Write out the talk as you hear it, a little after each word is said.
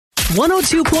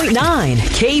102.9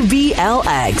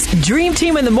 KVLX. Dream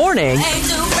Team in the morning.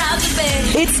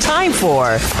 It's time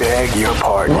for Beg Your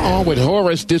Pardon. We're on with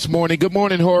Horace this morning. Good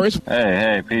morning, Horace.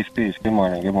 Hey, peace. Good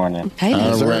morning. Hey,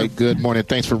 All sir. right, good morning.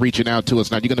 Thanks for reaching out to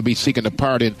us. Now, you're going to be seeking a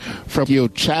pardon from your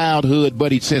childhood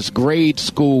buddy since grade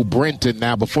school, Brenton.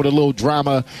 Now, before the little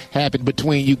drama happened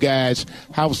between you guys,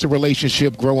 how was the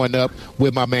relationship growing up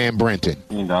with my man, Brenton?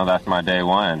 You know, that's my day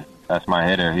one. That's my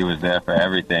hitter. He was there for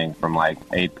everything from like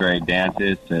 8th grade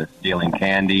dances to stealing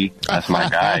candy. That's my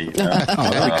guy. You know? Oh,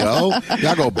 there we go.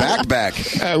 Y'all go back.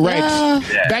 Right.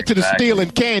 Yeah, back to the exactly.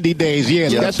 stealing candy days.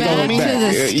 Yes, Yep. that's Back going to back.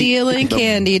 the stealing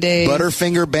candy days.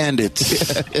 Butterfinger Bandits.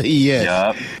 Yes.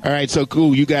 Yup. All right, so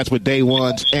cool. You guys were day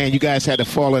ones, and you guys had a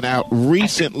falling out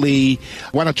recently.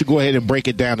 Why don't you go ahead and break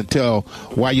it down and tell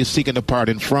why you're seeking a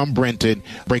pardon from Brenton,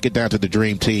 break it down to the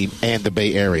Dream Team and the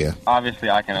Bay Area. Obviously,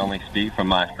 I can only speak from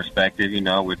my perspective. You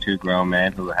know, we're two grown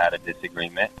men who had a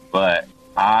disagreement. But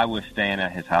I was staying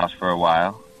at his house for a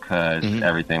while because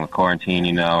everything with quarantine,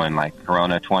 you know, and like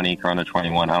Corona 20, Corona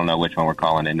 21. I don't know which one we're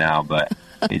calling it now, but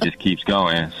it just keeps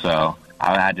going. So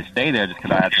I had to stay there just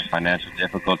because I had some financial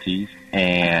difficulties.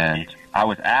 And I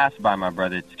was asked by my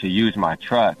brother to use my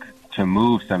truck to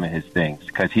move some of his things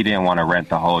because he didn't want to rent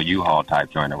the whole U-Haul type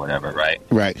joint or whatever, right?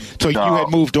 Right. So you had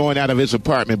moved on out of his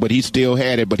apartment, but he still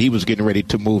had it, but he was getting ready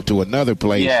to move to another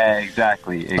place. Yeah,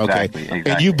 exactly.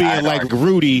 And you being like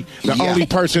Rudy, the only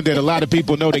person that a lot of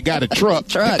people know that got a truck.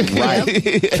 Right.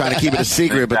 Trying to keep it a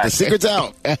secret, but the secret's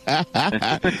out. The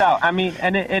secret's out. I mean,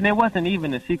 and it wasn't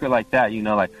even a secret like that, you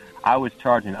know, like I was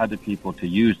charging other people to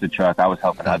use the truck. I was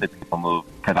helping other people move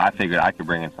because I figured I could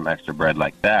bring in some extra bread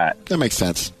like that. That makes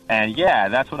sense. And yeah,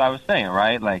 that's what I was saying,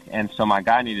 right? Like, and so my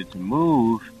guy needed to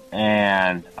move,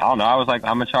 and I don't know. I was like,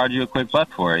 I'm gonna charge you a quick buck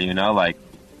for it, you know? Like,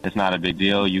 it's not a big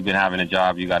deal. You've been having a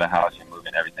job, you got a house, you're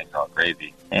moving, everything's all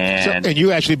crazy. And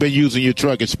you actually been using your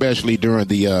truck, especially during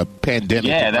the pandemic.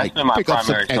 yeah, to, that's been my pick up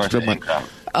some primary source extra of money. income.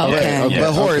 Okay. Yeah.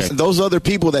 But Horace, those other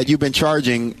people that you've been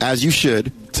charging, as you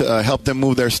should, to help them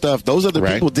move their stuff, those other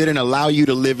Right. people didn't allow you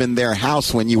to live in their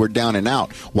house when you were down and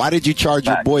out. Why did you charge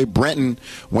your boy Brenton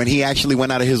when he actually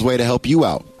went out of his way to help you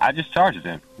out? I just charged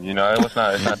him. You know, it's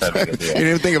not that big a You deal. didn't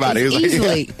even think about it. It was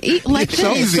Easily. Like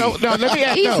this. So, no, let me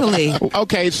ask. Easily.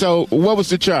 Okay, so what was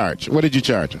the charge? What did you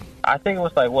charge him? I think it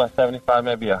was like, what, 75,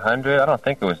 maybe 100? I don't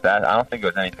think it was that. I don't think it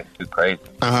was anything too crazy.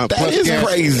 That is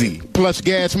crazy. Plus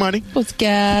gas money? What's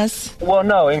gas? Well,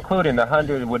 no, including the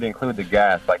 100 would include the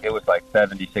gas. Like, it was like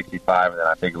 70, 65, and then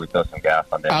I figured we'd throw some gas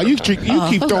on there. Oh, you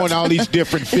keep throwing all these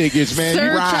different figures, man. You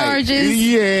Surcharges.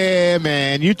 Yeah,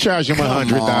 man. You charge him Come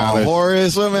 $100. on,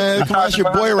 Horace, well, man, come on, that's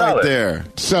your boy right there.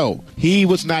 So he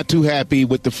was not too happy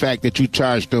with the fact that you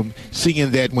charged him, seeing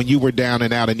that when you were down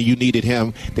and out and you needed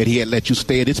him, that he had let you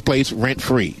stay at his place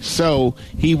rent-free. So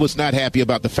he was not happy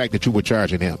about the fact that you were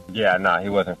charging him. Yeah, no, he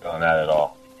wasn't feeling that at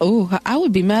all. Oh, I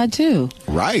would be mad too.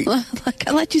 Right. Like,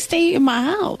 I let you stay in my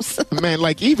house. Man,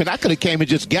 like even I could have came and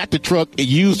just got the truck and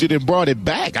used it and brought it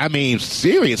back. I mean,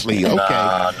 seriously,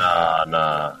 okay.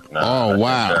 No. Oh,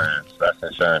 wow. That's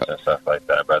insurance and stuff like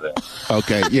that, brother.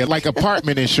 Okay, yeah, like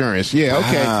apartment insurance. Yeah,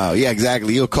 okay. Wow. Yeah,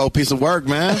 exactly. You're a cold piece of work,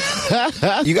 man.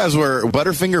 You guys were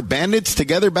Butterfinger Bandits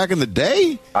together back in the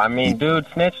day? I mean, dude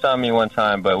snitched on me one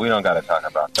time, but we don't got to talk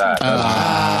about that.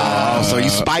 Oh, so you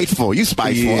spiteful. You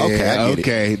spiteful. Yeah, okay, I get it.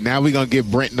 okay. Now we're going to get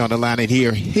Brenton on the line and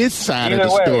hear his side Either of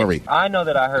the way, story. I know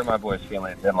that I hurt my boy's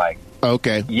feelings, and like,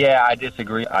 Okay. yeah, I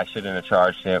disagree. I shouldn't have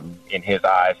charged him in his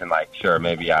eyes, and like, sure,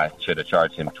 maybe I should have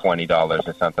charged him $20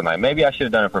 or something. Like, maybe I should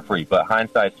have done it for free. But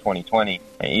hindsight's 20/20,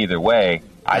 and either way,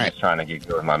 I'm just trying to get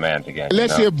good with my mans again.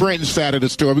 Let's hear Brenton's side of the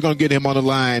story. We're going to get him on the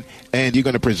line, and you're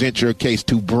going to present your case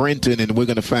to Brenton, and we're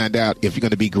going to find out if you're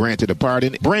going to be granted a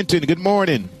pardon. Brenton, good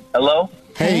morning. Hello?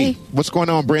 Hey, what's going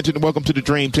on, Brenton? Welcome to the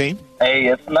Dream Team. Hey,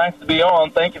 it's nice to be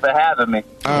on. Thank you for having me.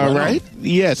 All right.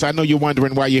 Yes, I know you're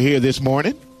wondering why you're here this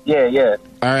morning. Yeah.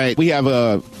 All right. We have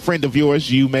a friend of yours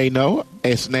you may know.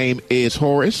 His name is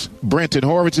Horace. Brenton,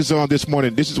 Horace is on this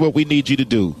morning. This is what we need you to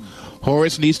do.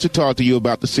 Horace needs to talk to you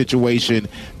about the situation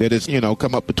that has,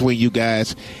 come up between you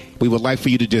guys. We would like for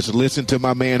you to just listen to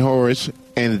my man Horace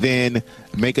and then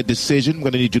make a decision. We're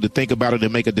going to need you to think about it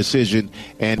and make a decision,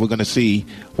 and we're going to see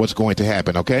what's going to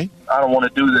happen, okay? I don't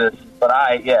want to do this, but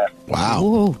Wow.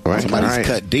 Ooh. All right. Somebody's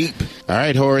cut deep. All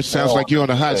right, Horace. Sounds like you're on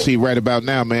the hot seat right about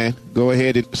now, man. Go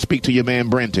ahead and speak to your man,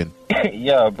 Brenton.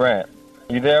 Yo, Brent,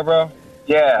 you there, bro?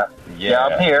 Yeah,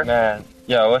 I'm here. Man,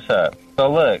 yo, what's up?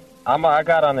 So look, I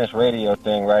got on this radio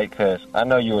thing, right? Because I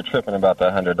know you were tripping about the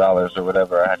 $100 or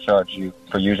whatever I charged you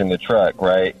for using the truck,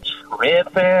 right?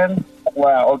 Tripping?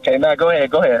 Wow. Okay. Now go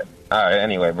ahead. All right.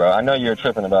 Anyway, bro, I know you were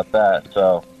tripping about that,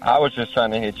 so I was just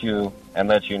trying to hit you and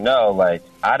let you know, like,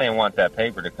 I didn't want that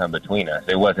paper to come between us.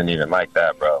 It wasn't even like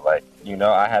that, bro. Like, you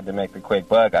know, I had to make the quick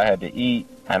buck. I had to eat,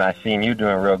 and I seen you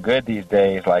doing real good these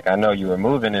days. Like, I know you were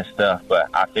moving and stuff, but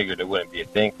I figured it wouldn't be a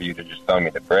thing for you to just throw me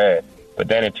the bread. But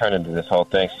then it turned into this whole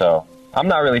thing, so I'm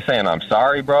not really saying I'm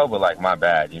sorry, bro, but, like, my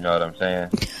bad. You know what I'm saying?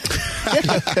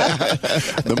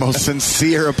 The most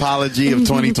sincere apology of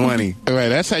 2020. Right,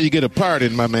 that's how you get a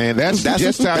pardon, my man. That's how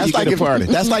you get a pardon.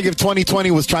 That's like if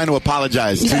 2020 was trying to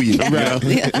apologize to you.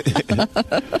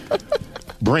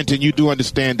 Brenton, you do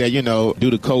understand that, you know,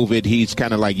 due to COVID, he's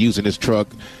kind of like using his truck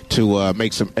to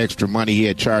make some extra money. He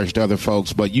had charged other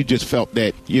folks, but you just felt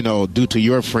that, you know, due to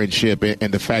your friendship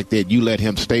and the fact that you let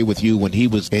him stay with you when he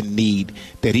was in need,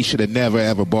 that he should have never,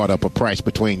 ever brought up a price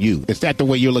between you. Is that the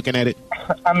way you're looking at it?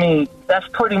 I mean, that's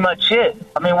pretty much it.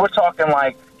 I mean, we're talking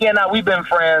like, we've been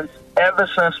friends ever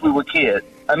since we were kids.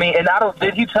 I mean, and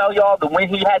did he tell y'all that when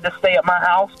he had to stay at my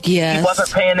house, Yes. he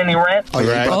wasn't paying any rent? Oh,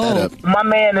 yeah, you brought that up. My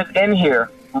man is in here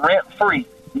rent-free,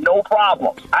 no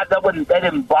problem. That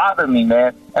didn't bother me,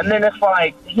 man. And then it's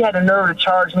like, he had the nerve to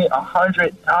charge me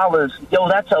 $100. Yo,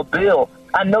 that's a bill.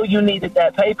 I know you needed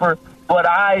that paper, but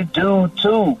I do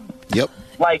too. Yep.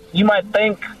 Like, you might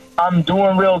think I'm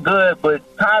doing real good, but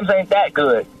times ain't that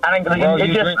good. Bro,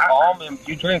 you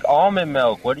drink almond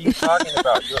milk. What are you talking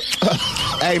about?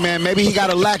 Hey, man, maybe he got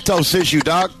a lactose issue,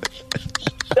 dog.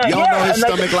 You don't know his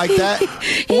stomach like that?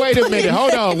 Wait a minute.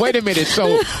 Hold on. Wait a minute.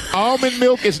 So almond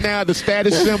milk is now the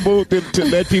status symbol to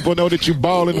let people know that you're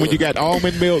balling when you got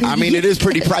almond milk? I mean, it is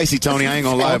pretty pricey, Tony. I ain't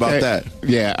going to lie about that.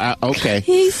 Yeah, okay.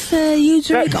 He said you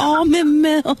drink almond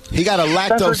milk. He got a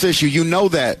lactose issue. You know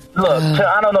that. Look,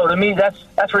 I don't know. To me,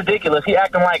 that's ridiculous. He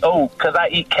acting like, because I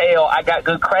eat kale, I got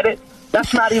good credit.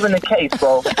 That's not even the case,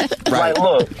 bro. Right. Like,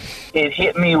 look, it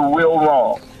hit me real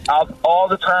wrong. All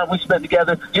the time we spent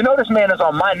together. You know this man is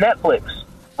on my Netflix,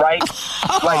 right?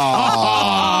 Like,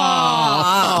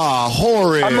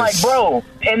 Horace. I'm like, bro.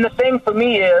 And the thing for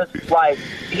me is, like,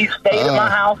 he stayed at my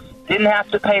house, didn't have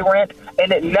to pay rent,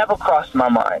 and it never crossed my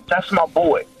mind. That's my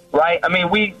boy, right? I mean,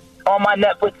 we on my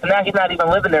Netflix, and now he's not even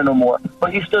living there no more,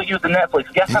 but he's still using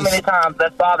Netflix. Guess how many times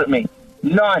that bothered me?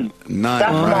 None.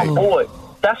 That's my boy.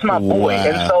 That's my boy.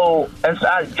 Wow. And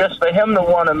so just for him to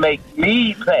want to make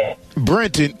me pay.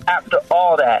 Brenton, after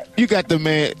all that, you got the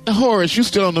man. Horace, you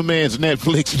still on the man's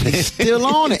Netflix? Still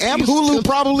on it. And Hulu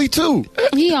probably too.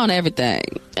 He on everything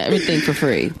for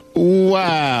free.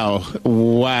 Wow.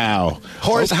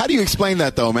 Horace, how do you explain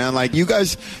that though, man? Like, you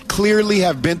guys clearly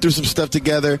have been through some stuff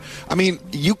together. I mean,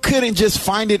 you couldn't just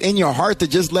find it in your heart to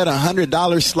just let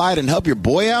 $100 slide and help your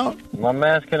boy out? My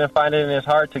man couldn't find it in his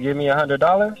heart to give me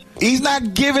 $100? He's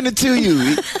not giving it to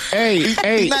you.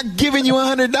 He's not giving you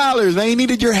 $100, man. He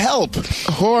needed your help.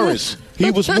 Horace,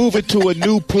 he was moving to a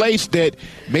new place that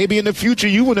maybe in the future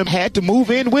you would have had to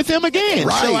move in with him again.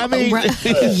 Right. So, I mean,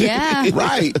 yeah.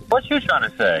 Right. What you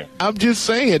trying to say? I'm just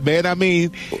saying, man. I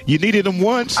mean, you needed him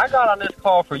once. I got on this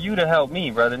call for you to help me,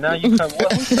 brother. Now you come.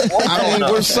 I mean,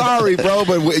 we're sorry, bro,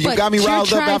 but you got me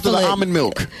riled up after the almond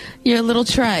milk. You're a little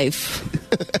trife.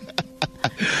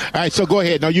 All right, so go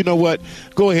ahead. Now, you know what?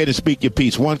 Go ahead and speak your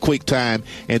piece one quick time,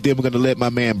 and then we're going to let my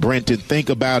man Brenton think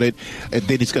about it, and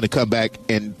then he's going to come back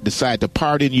and decide to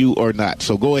pardon you or not.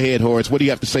 So go ahead, Horace. What do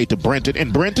you have to say to Brenton?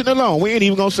 And Brenton alone. We ain't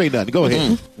even going to say nothing. Go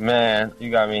ahead. Man,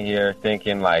 you got me here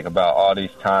thinking, like, about all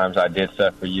these times I did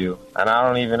stuff for you, and I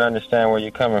don't even understand where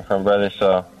you're coming from, brother.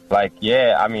 So, like,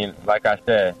 yeah, I mean, like I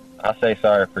said, I'll say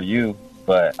sorry for you,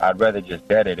 but I'd rather just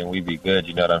dead it and we be good,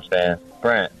 you know what I'm saying?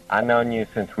 Brent, I've known you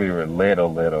since we were little,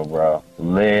 bro.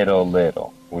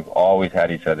 Little. We've always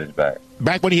had each other's back.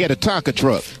 Back when he had a Tonka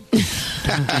truck.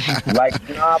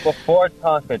 Before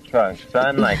Tonka truck,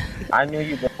 son. Like, I knew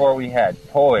you before we had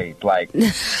toys, like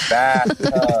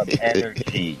bathtub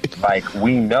energy. Like,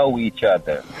 we know each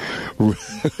other.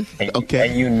 Okay.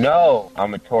 And you know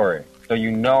I'm a tourist, so you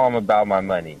know I'm about my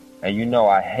money. And you know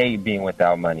I hate being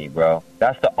without money, bro.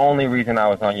 That's the only reason I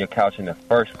was on your couch in the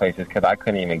first place, is because I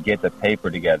couldn't even get the paper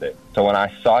together. So when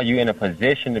I saw you in a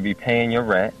position to be paying your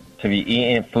rent, to be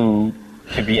eating food,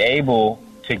 to be able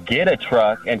to get a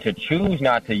truck and to choose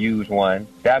not to use one,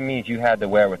 that means you had the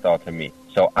wherewithal to me.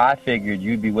 So I figured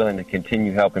you'd be willing to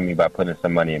continue helping me by putting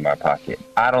some money in my pocket.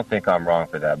 I don't think I'm wrong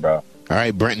for that, bro. All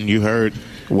right, Brenton, you heard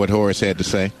what Horace had to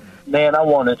say. man, I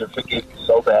wanted to forgive you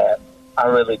so bad. I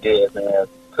really did, man.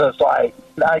 Because, like,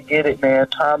 I get it, man.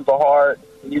 Times are hard.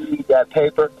 You need that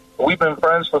paper. We've been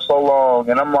friends for so long,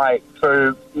 and I'm like,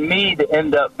 for me to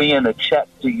end up being a check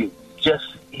to you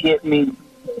just hit me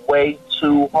way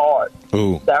too hard.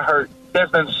 Ooh. That hurt.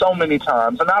 There's been so many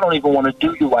times, and I don't even want to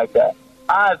do you like that.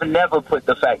 I've never put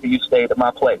the fact that you stayed at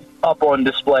my place up on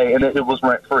display and it was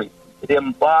rent-free. It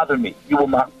didn't bother me. You were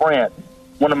my friend,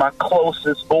 one of my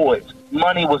closest boys.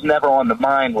 Money was never on the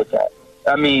mind with that.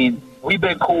 I mean, we've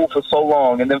been cool for so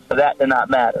long, and then for that to not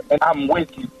matter. And I'm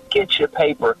with you. Get your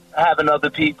paper. Having other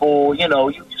people, you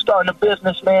starting a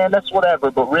business, man, that's whatever.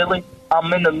 But really,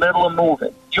 I'm in the middle of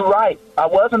moving. You're right. I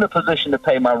was in a position to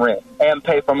pay my rent and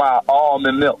pay for my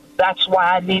almond milk. That's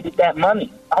why I needed that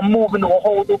money. I'm moving to a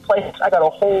whole new place. I got a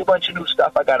whole bunch of new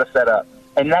stuff I got to set up.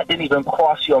 And that didn't even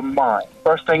cross your mind.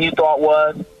 First thing you thought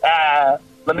was,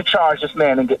 let me charge this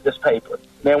man and get this paper.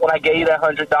 Man, when I gave you that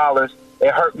 $100,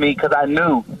 it hurt me because I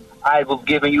knew I was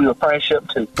giving you the friendship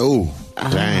too. Oh,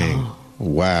 Dang.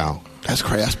 Wow. that's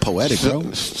crazy. That's poetic,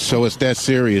 bro. So it's that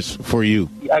serious for you?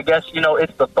 I guess,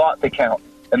 it's the thought that counts.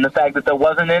 And the fact that there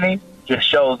wasn't any just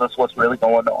shows us what's really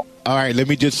going on. All right, let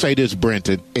me just say this,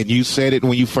 Brenton. And you said it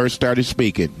when you first started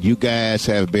speaking. You guys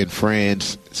have been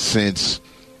friends since,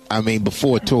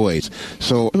 before toys.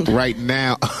 So right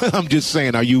now, I'm just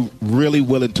saying, are you really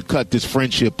willing to cut this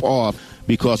friendship off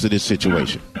because of this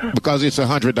situation? Because it's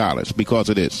 $100, because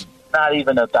of this. Not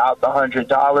even about the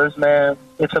 $100, man.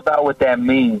 It's about what that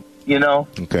means,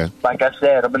 Okay. Like I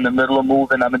said, I'm in the middle of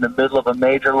moving. I'm in the middle of a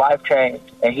major life change.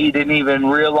 And he didn't even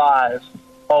realize,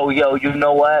 you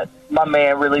know what? My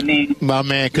man really needs... My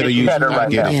man could have used better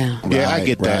right now. Yeah, I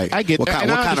get that. Right. I get that.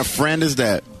 What kind of friend is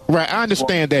that? Right, I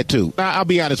understand that too. Now, I'll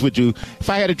be honest with you. If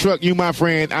I had a truck, you my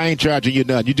friend, I ain't charging you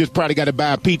nothing. You just probably got to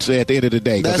buy a pizza at the end of the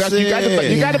day. That's You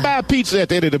got to buy a pizza at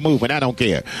the end of the move, and I don't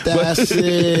care. That's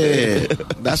it.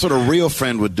 That's what a real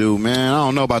friend would do, man. I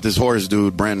don't know about this Horace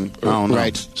dude, Brenton. I don't know.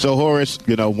 Right. So, Horace,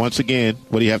 once again,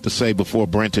 what do you have to say before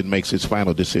Brenton makes his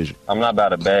final decision? I'm not about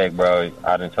to beg, bro.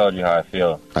 I done told you how I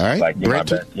feel. All right, Like,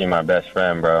 Brenton? you're my best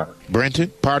friend, bro.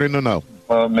 Brenton, pardon or no?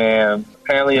 Well, man,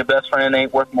 apparently your best friend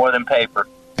ain't worth more than paper.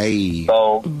 Hey.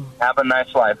 So, have a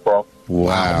nice life, bro.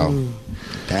 Wow.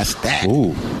 That's that.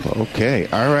 Ooh, okay.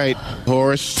 All right,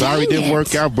 Horace. Sorry it didn't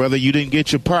work out, brother. You didn't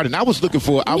get your pardon. I was hoping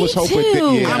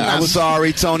too. I'm not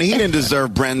sorry, Tony. He didn't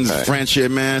deserve Brenton's friendship,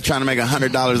 man. Trying to make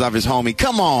 $100 off his homie.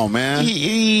 Come on, man. Yeah,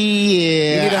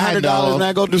 you need $100,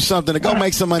 man. Go do something. Go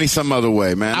make some money some other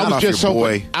way, man.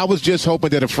 I was just hoping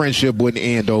that a friendship wouldn't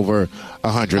end over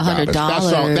 $100.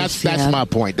 That's all. That's my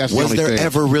point. That's Was the only there thing.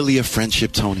 ever really a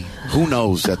friendship, Tony? Who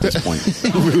knows at this point?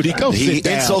 Rudy, go sit He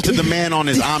down. insulted the man on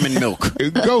his almond milk.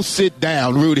 Go sit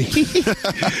down, Rudy.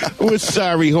 We're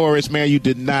sorry, Horace, man. You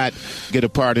did not get a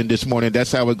pardon this morning.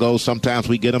 That's how it goes. Sometimes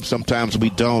we get them, sometimes we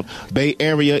don't. Bay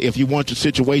Area, if you want your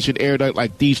situation aired out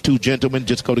like these two gentlemen,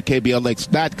 just go to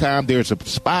KBLX.com. There's a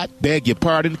spot, beg your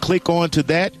pardon. Click on to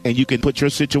that, and you can put your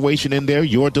situation in there,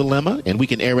 your dilemma, and we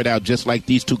can air it out just like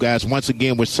these two guys. Once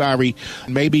again, we're sorry.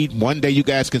 Maybe one day you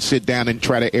guys can sit down and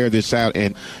try to air this out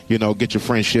and, get your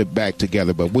friendship back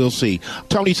together, but we'll see.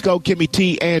 Tony Sco, Kimmy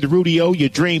T, and Rudy O, your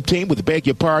dream team with Beg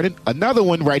Your Pardon. Another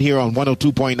one right here on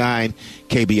 102.9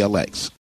 KBLX.